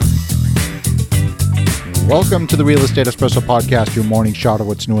Welcome to the Real Estate Espresso Podcast, your morning shot of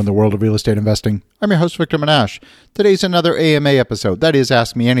what's new in the world of real estate investing. I'm your host, Victor Menashe. Today's another AMA episode, that is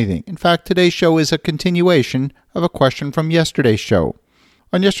Ask Me Anything. In fact, today's show is a continuation of a question from yesterday's show.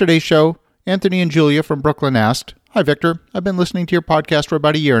 On yesterday's show, Anthony and Julia from Brooklyn asked, "Hi Victor, I've been listening to your podcast for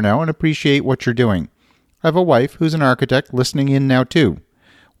about a year now and appreciate what you're doing. I have a wife who's an architect listening in now too.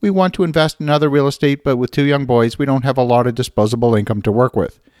 We want to invest in other real estate, but with two young boys, we don't have a lot of disposable income to work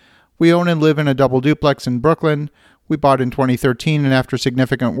with. We own and live in a double duplex in Brooklyn. We bought in 2013, and after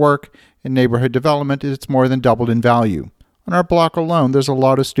significant work and neighborhood development, it's more than doubled in value. On our block alone, there's a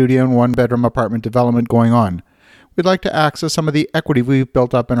lot of studio and one-bedroom apartment development going on. We'd like to access some of the equity we've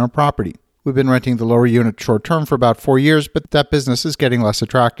built up in our property. We've been renting the lower unit short-term for about 4 years, but that business is getting less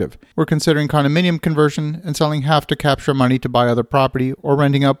attractive. We're considering condominium conversion and selling half to capture money to buy other property, or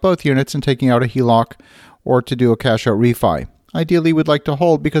renting out both units and taking out a HELOC, or to do a cash-out refi. Ideally, we'd like to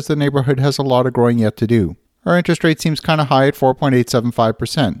hold because the neighborhood has a lot of growing yet to do. Our interest rate seems kind of high at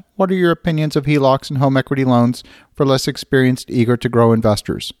 4.875%. What are your opinions of HELOCs and home equity loans for less experienced, eager-to-grow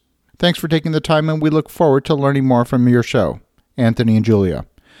investors? Thanks for taking the time, and we look forward to learning more from your show." Anthony and Julia.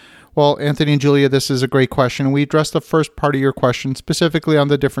 Well, Anthony and Julia, this is a great question. We addressed the first part of your question specifically on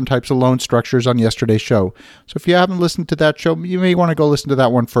the different types of loan structures on yesterday's show. So if you haven't listened to that show, you may want to go listen to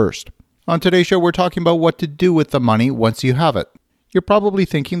that one first. On today's show, we're talking about what to do with the money once you have it. You're probably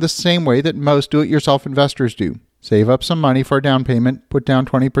thinking the same way that most do-it-yourself investors do. Save up some money for a down payment, put down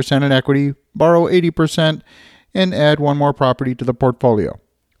 20% in equity, borrow 80%, and add one more property to the portfolio.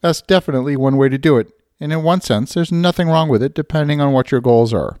 That's definitely one way to do it, and in one sense, there's nothing wrong with it depending on what your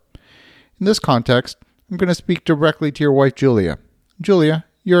goals are. In this context, I'm going to speak directly to your wife, Julia. Julia,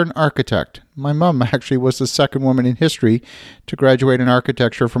 you're an architect. My mom actually was the second woman in history to graduate in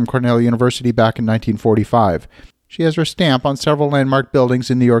architecture from Cornell University back in 1945. She has her stamp on several landmark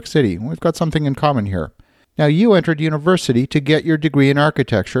buildings in New York City. We've got something in common here. Now, you entered university to get your degree in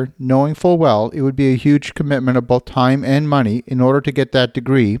architecture, knowing full well it would be a huge commitment of both time and money in order to get that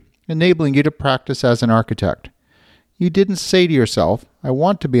degree, enabling you to practice as an architect. You didn't say to yourself, "I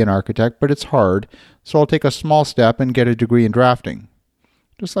want to be an architect, but it's hard, so I'll take a small step and get a degree in drafting."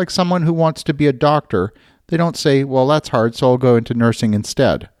 Just like someone who wants to be a doctor, they don't say, "Well, that's hard, so I'll go into nursing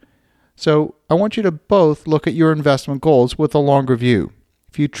instead." So I want you to both look at your investment goals with a longer view.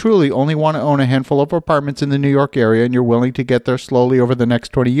 If you truly only want to own a handful of apartments in the New York area and you're willing to get there slowly over the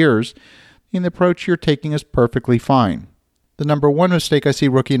next 20 years, then the approach you're taking is perfectly fine. The number one mistake I see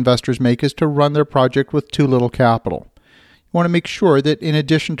rookie investors make is to run their project with too little capital. You want to make sure that in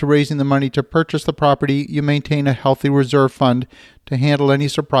addition to raising the money to purchase the property, you maintain a healthy reserve fund to handle any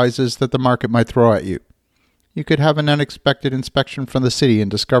surprises that the market might throw at you. You could have an unexpected inspection from the city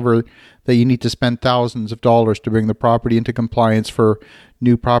and discover that you need to spend thousands of dollars to bring the property into compliance for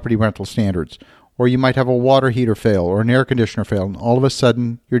new property rental standards. Or you might have a water heater fail or an air conditioner fail, and all of a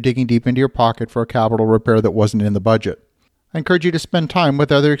sudden you're digging deep into your pocket for a capital repair that wasn't in the budget. I encourage you to spend time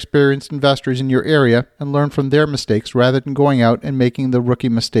with other experienced investors in your area and learn from their mistakes rather than going out and making the rookie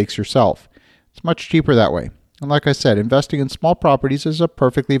mistakes yourself. It's much cheaper that way. And like I said, investing in small properties is a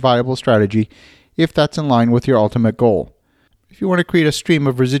perfectly viable strategy if that's in line with your ultimate goal. If you want to create a stream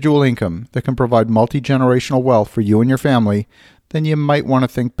of residual income that can provide multi-generational wealth for you and your family, then you might want to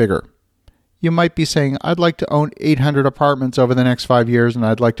think bigger. You might be saying, "I'd like to own 800 apartments over the next 5 years, and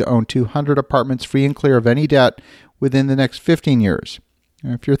I'd like to own 200 apartments free and clear of any debt within the next 15 years.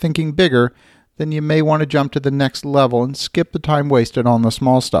 And if you're thinking bigger, then you may want to jump to the next level and skip the time wasted on the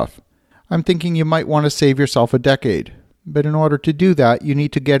small stuff. I'm thinking you might want to save yourself a decade. But in order to do that, you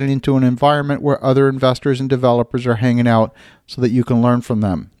need to get into an environment where other investors and developers are hanging out so that you can learn from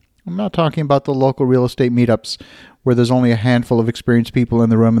them. I'm not talking about the local real estate meetups where there's only a handful of experienced people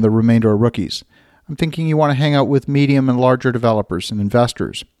in the room and the remainder are rookies. I'm thinking you want to hang out with medium and larger developers and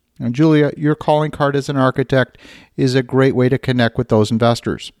investors. And Julia, your calling card as an architect is a great way to connect with those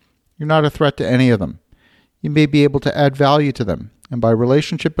investors. You're not a threat to any of them. You may be able to add value to them, and by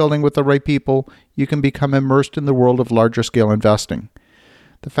relationship building with the right people, you can become immersed in the world of larger scale investing.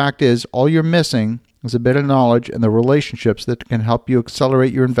 The fact is, all you're missing is a bit of knowledge and the relationships that can help you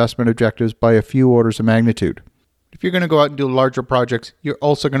accelerate your investment objectives by a few orders of magnitude. If you're going to go out and do larger projects, you're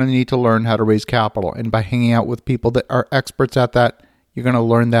also going to need to learn how to raise capital, and by hanging out with people that are experts at that, you're going to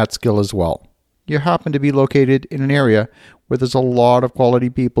learn that skill as well. You happen to be located in an area where there's a lot of quality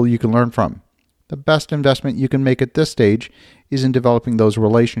people you can learn from. The best investment you can make at this stage is in developing those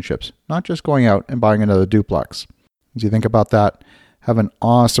relationships, not just going out and buying another duplex. As you think about that, have an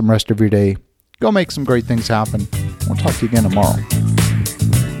awesome rest of your day. Go make some great things happen. We'll talk to you again tomorrow.